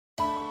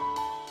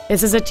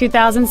This is a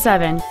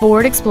 2007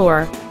 Ford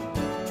Explorer.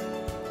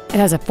 It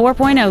has a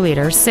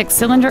 4.0-liter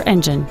 6-cylinder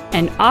engine,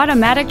 an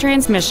automatic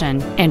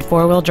transmission, and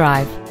 4-wheel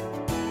drive.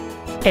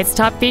 Its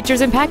top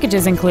features and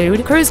packages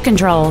include cruise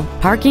control,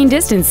 parking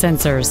distance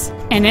sensors,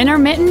 an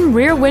intermittent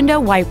rear window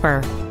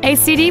wiper, a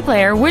CD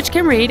player which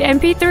can read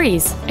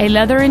MP3s, a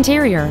leather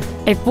interior,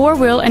 a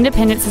 4-wheel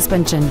independent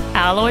suspension,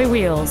 alloy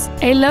wheels,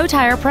 a low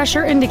tire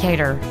pressure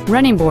indicator,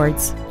 running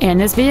boards, and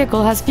this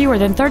vehicle has fewer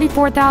than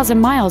 34,000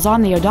 miles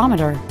on the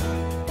odometer.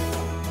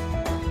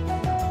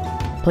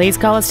 Please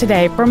call us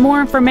today for more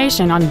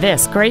information on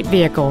this great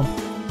vehicle.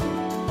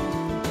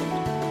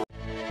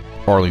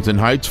 Arlington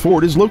Heights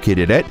Ford is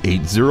located at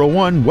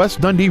 801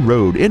 West Dundee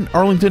Road in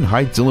Arlington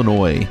Heights,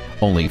 Illinois,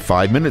 only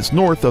 5 minutes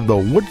north of the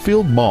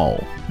Woodfield Mall.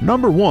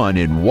 #1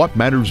 in what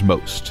matters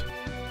most.